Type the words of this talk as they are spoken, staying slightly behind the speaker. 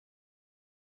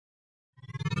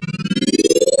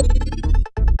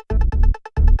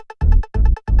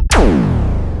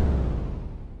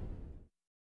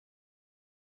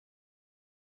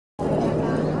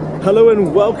Hello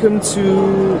and welcome to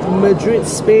Madrid,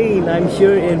 Spain. I'm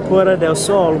here in Puerta del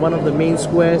Sol, one of the main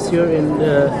squares here in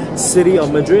the city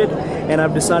of Madrid, and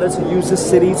I've decided to use this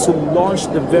city to launch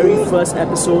the very first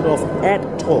episode of Ed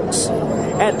Talks.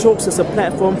 Ed Talks is a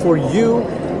platform for you,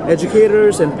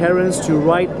 educators and parents, to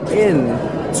write in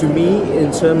to me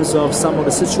in terms of some of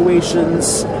the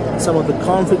situations, some of the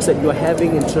conflicts that you're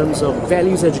having in terms of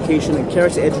values education and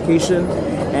character education.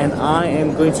 And I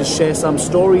am going to share some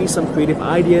stories, some creative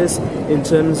ideas in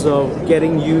terms of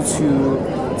getting you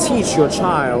to teach your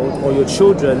child or your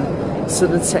children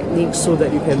certain techniques so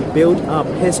that you can build up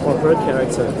his or her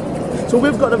character. So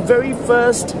we've got a very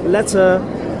first letter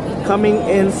coming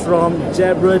in from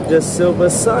Deborah De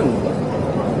Silva's son.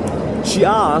 She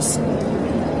asks,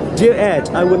 "Dear Ed,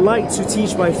 I would like to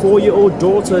teach my 4-year-old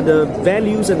daughter the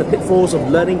values and the pitfalls of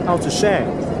learning how to share.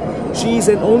 She's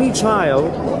an only child,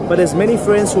 but has many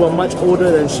friends who are much older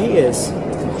than she is.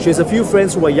 She has a few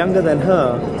friends who are younger than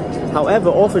her. However,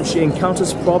 often she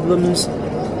encounters problems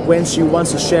when she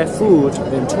wants to share food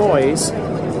and toys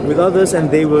with others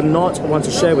and they will not want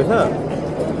to share with her.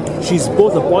 She's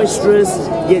both a boisterous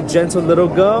yet gentle little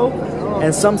girl,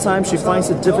 and sometimes she finds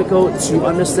it difficult to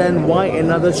understand why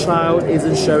another child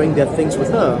isn't sharing their things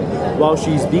with her while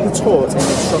she's being taught and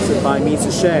instructed by me to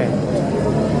share."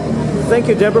 Thank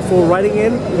you, Deborah, for writing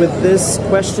in with this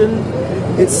question.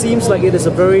 It seems like it is a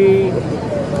very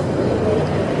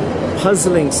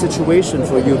puzzling situation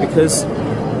for you because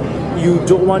you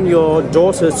don't want your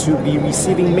daughter to be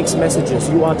receiving mixed messages.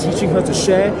 You are teaching her to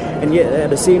share, and yet at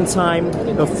the same time,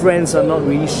 her friends are not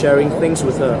really sharing things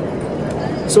with her.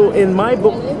 So in my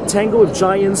book, Tango with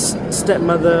Giants,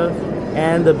 Stepmother,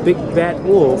 and the Big Bad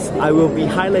Wolf, I will be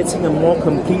highlighting a more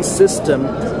complete system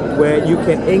where you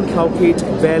can inculcate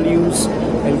values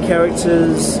and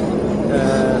characters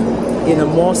in a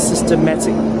more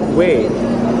systematic way.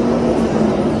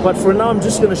 But for now, I'm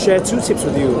just going to share 2 tips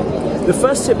with you. The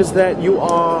first tip is that you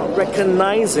are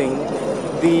recognizing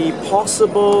the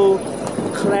possible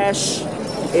clash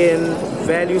in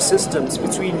value systems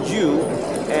between you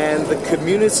and the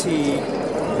community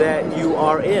that you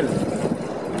are in.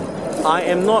 I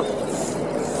am not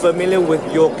familiar with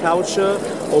your culture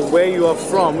or where you are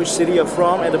from, which city you're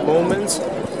from at the moment,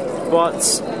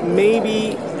 but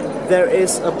maybe there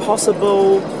is a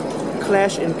possible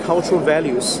clash in cultural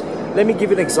values. Let me give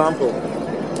you an example.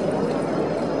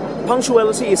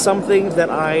 Punctuality is something that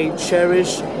I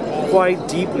cherish quite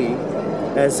deeply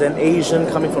as an Asian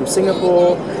coming from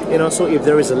Singapore. You know, so if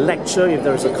there is a lecture, if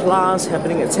there is a class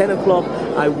happening at 10 o'clock,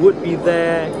 I would be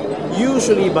there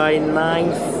usually by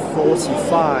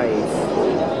 9:45.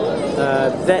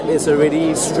 That is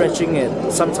already stretching it.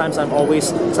 Sometimes I'm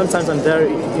there,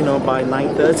 you know, by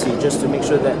 9:30 just to make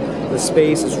sure that the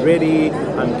space is ready.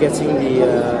 I'm getting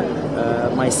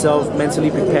myself mentally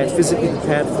prepared, physically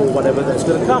prepared for whatever that's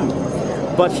going to come.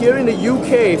 But here in the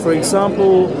UK, for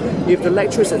example, if the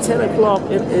lecture is at 10 o'clock,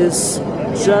 it is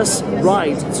just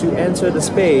right to enter the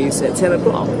space at 10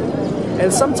 o'clock.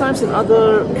 And sometimes in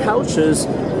other cultures,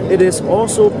 it is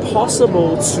also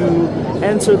possible to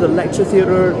enter the lecture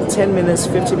theater 10 minutes,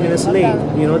 15 minutes late.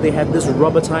 You know, they have this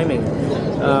rubber timing.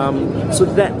 So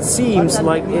that seems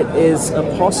like it is a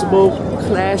possible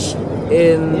clash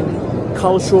in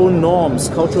cultural norms,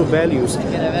 cultural values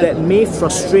that may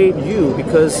frustrate you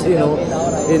because, you know,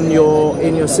 in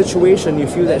your situation you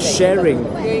feel that sharing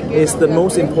is the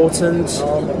most important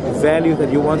value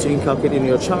that you want to inculcate in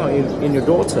your child, in your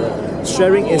daughter.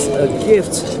 Sharing is a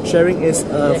gift. Sharing is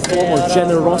a form of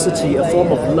generosity, a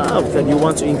form of love that you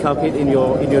want to inculcate in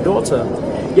your daughter.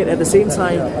 Yet at the same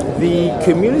time, the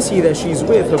community that she's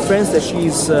with, her friends that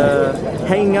she's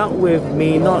hanging out with,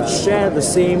 may not share the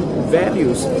same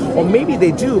values. Or maybe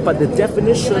they do, but the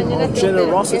definition of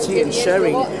generosity and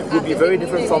sharing would be very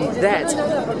different from that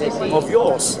of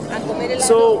yours.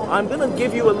 So I'm going to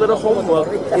give you a little homework,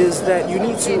 is that you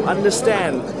need to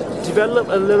understand, develop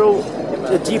a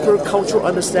deeper cultural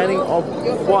understanding of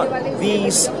what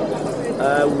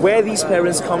where these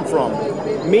parents come from.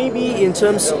 Maybe in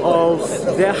terms of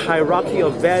their hierarchy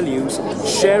of values,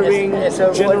 sharing,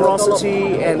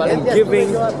 generosity and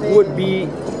giving would be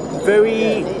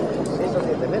very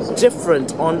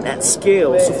different on that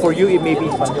scale. So for you it may be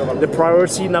the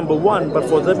priority number 1, but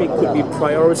for them it could be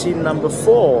priority number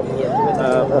 4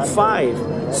 or 5.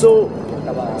 So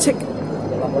take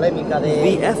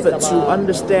the effort to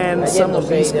understand some of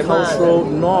these cultural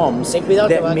norms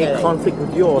that may conflict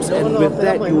with yours, and with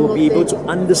that you will be able to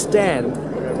understand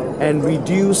and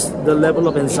reduce the level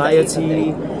of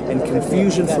anxiety and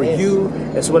confusion for you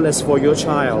as well as for your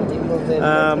child.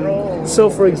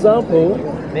 So for example,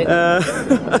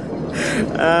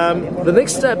 The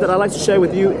next step that I'd like to share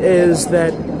with you is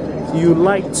that I'd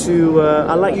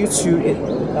like you to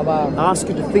ask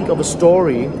you to think of a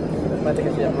story,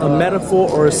 a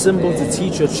metaphor or a symbol to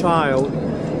teach your child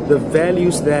the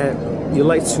values that you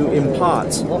like to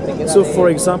impart. So for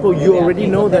example, you already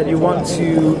know that you want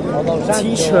to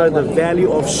teach her the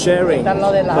value of sharing,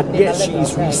 but yet she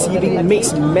is receiving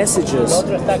mixed messages.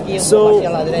 So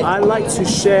I like to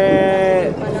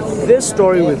share this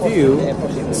story with you,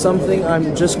 something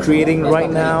I'm just creating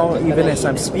right now even as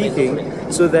I'm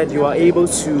speaking, so that you are able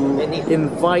to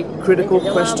invite critical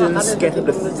questions, get her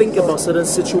to think about certain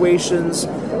situations,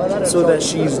 so that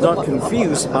she's not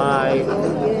confused by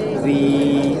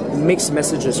the mixed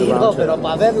messages around her.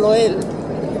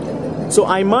 So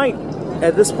I might,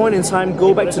 at this point in time,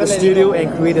 go back to the studio and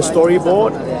create a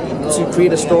storyboard to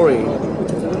create a story.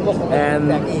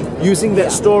 And using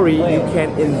that story, you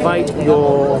can invite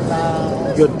your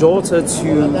daughter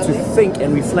to think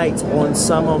and reflect on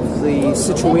some of the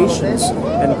situations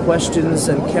and questions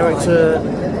and character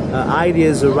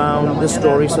ideas around the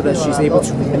story, so that she's able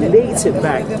to relate it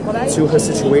back to her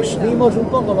situation.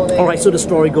 Alright, so the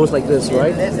story goes like this,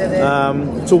 right?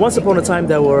 So once upon a time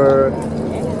there were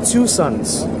two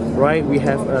sons, right? We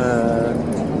have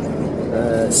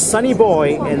Sunny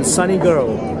Boy and Sunny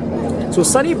Girl. So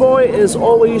Sunny Boy is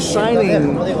always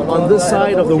shining on this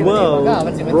side of the world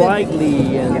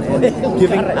brightly and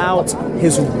giving out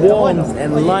his warmth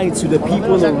and light to the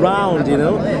people around, you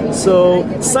know. So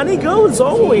Sunny Girl is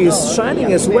always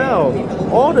shining as well,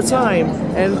 all the time,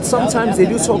 and sometimes they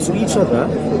do talk to each other.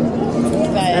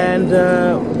 And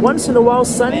once in a while,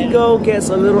 Sunny Girl gets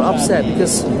a little upset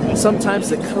because sometimes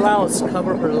the clouds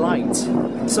cover her light.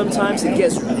 Sometimes it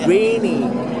gets rainy,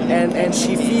 and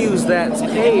she feels that,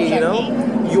 hey, you know,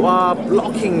 you are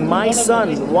blocking my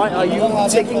sun. Why are you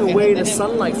taking away the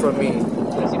sunlight from me?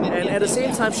 And at the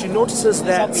same time, she notices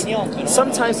that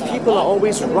sometimes people are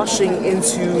always rushing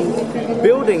into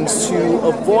buildings to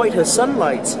avoid her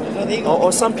sunlight,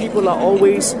 or some people are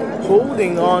always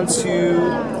holding on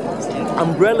to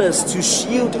umbrellas to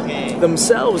shield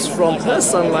themselves from her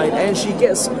sunlight, and she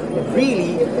gets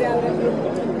really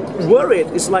worried.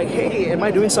 It's like, hey, am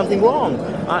I doing something wrong?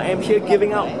 I am here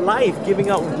giving out life, giving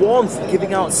out warmth,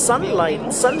 giving out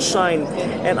sunlight, sunshine,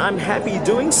 and I'm happy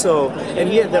doing so.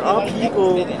 And yet there are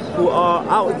people who are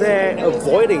out there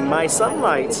avoiding my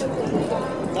sunlight.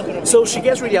 So she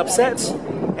gets really upset,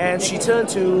 and she turned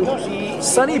to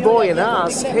Sunny Boy and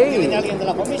asked, hey,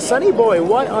 Sunny Boy,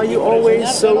 why are you always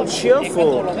so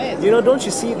cheerful? You know, don't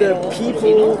you see the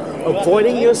people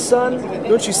avoiding your sun?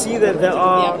 Don't you see that there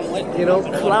are, you know,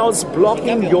 clouds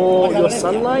blocking your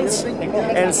sunlight?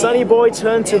 And Sunny Boy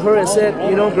turned to her and said,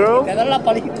 you know, girl,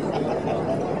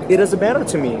 it doesn't matter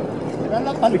to me,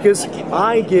 because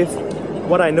I give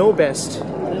what I know best.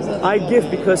 I give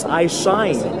because I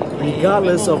shine,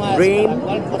 regardless of rain,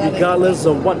 regardless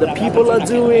of what the people are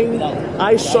doing.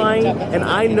 I shine, and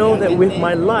I know that with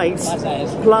my lights,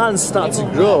 plants start to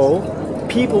grow,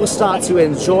 people start to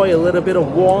enjoy a little bit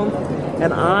of warmth,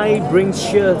 and I bring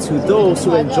cheer to those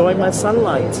who enjoy my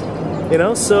sunlight. You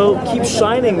know, so keep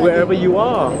shining wherever you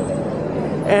are.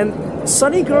 And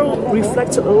Sunny Girl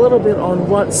reflected a little bit on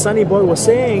what Sunny Boy was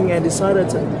saying and decided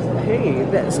to, hey,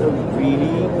 that's a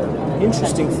really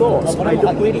interesting thought. I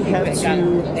don't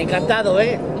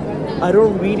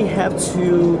really have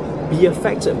to be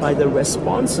affected by the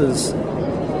responses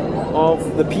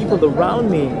of the people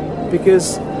around me,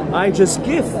 because I just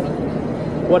give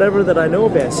whatever that I know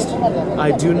best.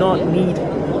 I do not need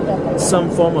some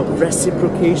form of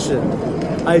reciprocation.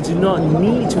 I do not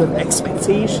need to have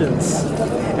expectations.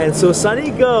 And so Sunny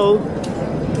Girl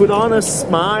put on a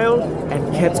smile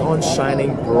and kept on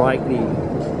shining brightly,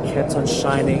 kept on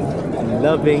shining,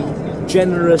 loving,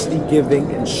 generously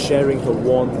giving and sharing her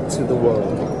warmth to the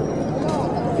world.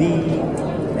 The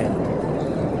end.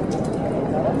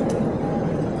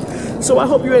 So I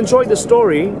hope you enjoyed the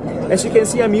story. As you can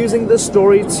see, I'm using this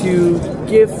story to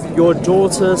give your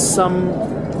daughter some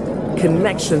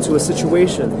connection to a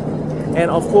situation. And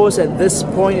of course, at this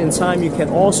point in time, you can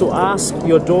also ask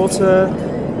your daughter,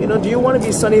 you know, do you want to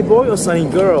be Sunny Boy or Sunny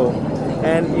Girl?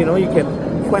 And you know, you can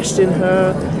question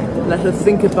her, let her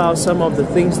think about some of the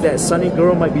things that Sunny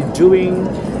Girl might be doing,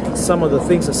 some of the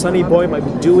things that Sunny Boy might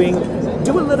be doing.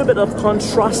 Do a little bit of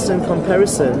contrast and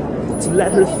comparison to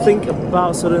let her think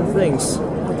about certain things.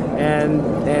 And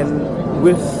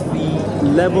with the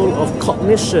level of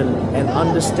cognition and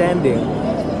understanding,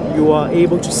 you are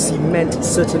able to cement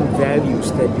certain values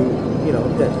that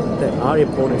that are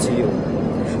important to you.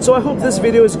 So I hope this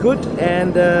video is good,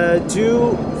 and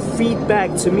do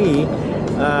feedback to me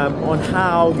on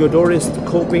how your daughter is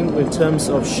coping in terms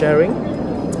of sharing.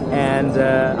 and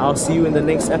I'll see you in the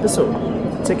next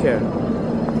episode. Take care.